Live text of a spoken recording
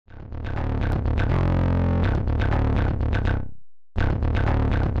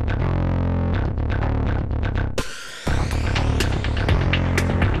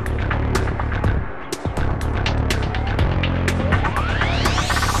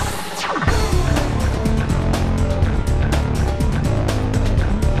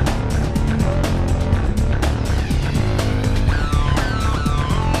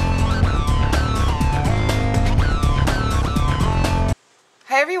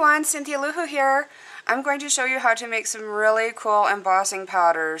everyone, Cynthialoowho here. I'm going to show you how to make some really cool embossing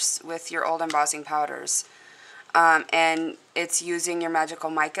powders with your old embossing powders. And it's using your magical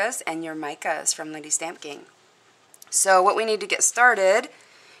micas and your micas from Lindy Stamp Gang. So what we need to get started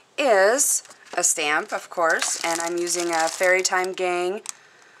is a stamp, of course, and I'm using a Faerie Tyme Gang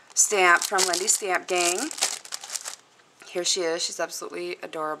stamp from Lindy Stamp Gang. Here she is. She's absolutely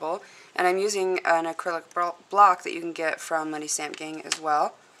adorable. And I'm using an acrylic block that you can get from Lindy Stamp Gang as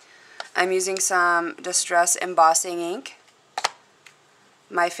well. I'm using some Distress Embossing ink,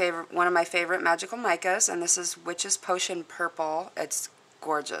 one of my favorite magical micas, and this is Witch's Potion Purple. It's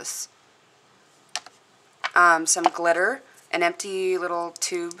gorgeous. Some glitter, an empty little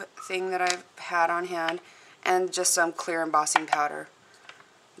tube thing that I've had on hand, and just some clear embossing powder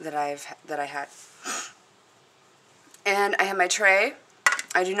that I had. And I have my tray.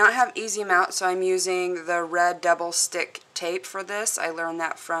 I do not have easy mount, so I'm using the red double stick tape for this. I learned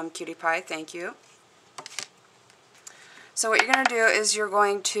that from Cutie Pie. Thank you. So what you're going to do is you're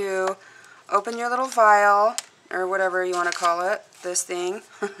going to open your little vial, or whatever you want to call it, this thing.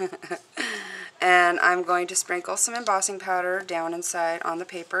 And I'm going to sprinkle some embossing powder down inside on the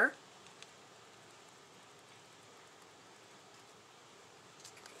paper.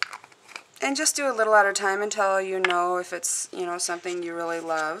 And just do a little at a time until you know if it's, something you really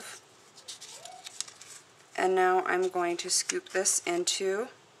love. And now I'm going to scoop this into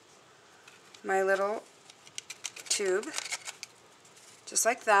my little tube, just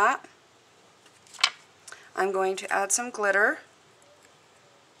like that. I'm going to add some glitter.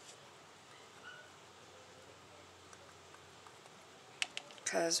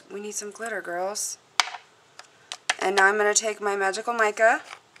 Because we need some glitter, girls. And now I'm going to take my magical mica.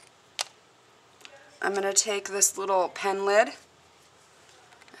 I'm going to take this little pen lid,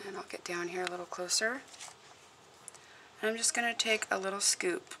 and I'll get down here a little closer. And I'm just going to take a little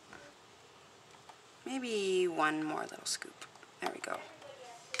scoop. Maybe one more little scoop. There we go.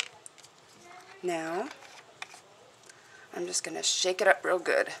 Now, I'm just going to shake it up real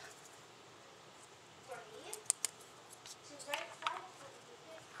good.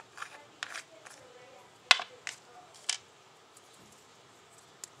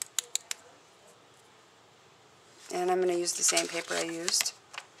 And I'm going to use the same paper I used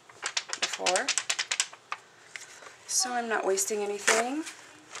before, so I'm not wasting anything.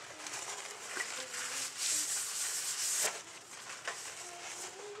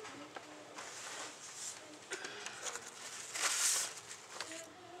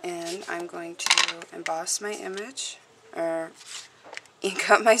 And I'm going to emboss my image, or ink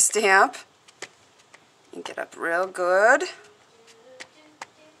up my stamp. Ink it up real good.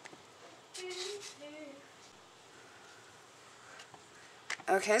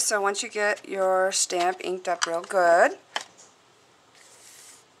 Okay, so once you get your stamp inked up real good,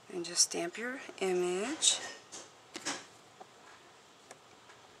 and just stamp your image.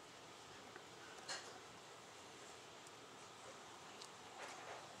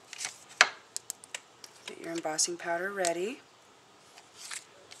 Get your embossing powder ready.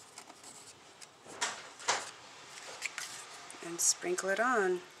 And sprinkle it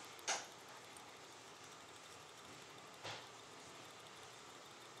on.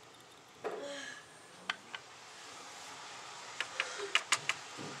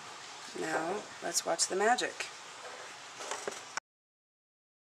 Now, let's watch the magic.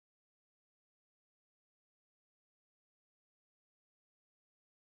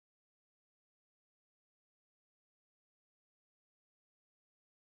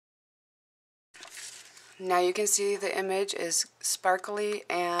 Now you can see the image is sparkly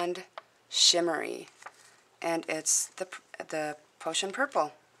and shimmery, and it's the potion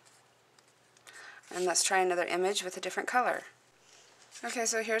purple. And let's try another image with a different color. Okay,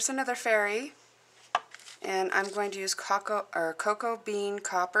 so here's another fairy, and I'm going to use cocoa bean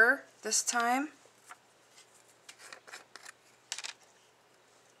copper this time.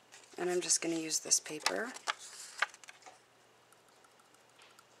 And I'm just going to use this paper.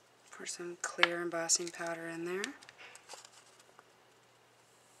 Pour some clear embossing powder in there.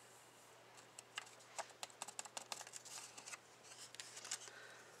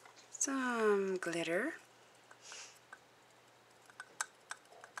 Some glitter.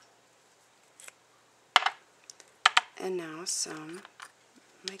 And now some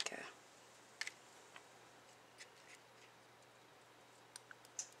mica.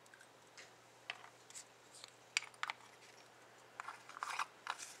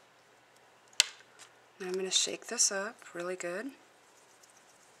 Now I'm going to shake this up really good.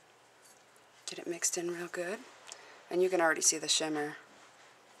 Get it mixed in real good. And you can already see the shimmer.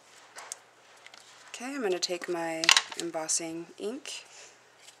 Okay, I'm going to take my embossing ink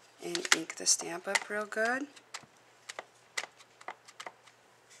and ink the stamp up real good.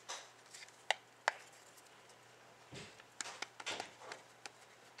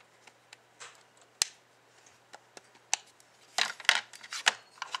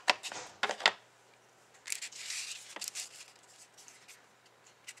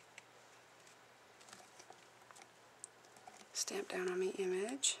 Stamp down on my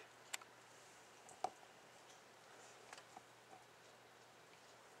image.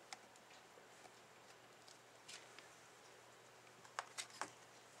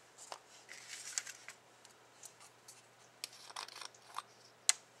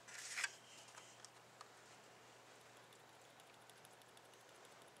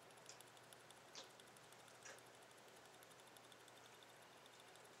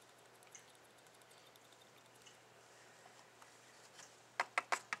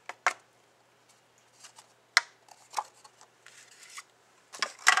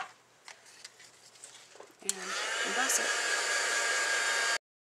 And emboss it.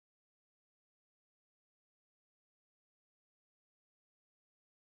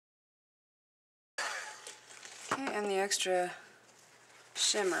 Okay, and the extra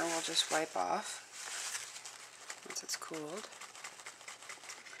shimmer we'll just wipe off once it's cooled.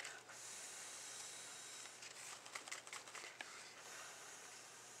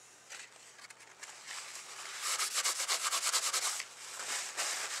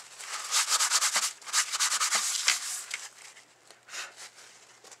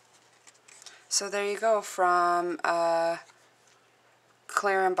 So there you go, from a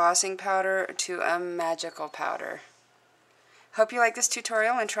clear embossing powder to a magical powder. Hope you like this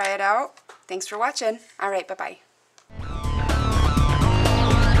tutorial and try it out. Thanks for watching. Alright, bye-bye.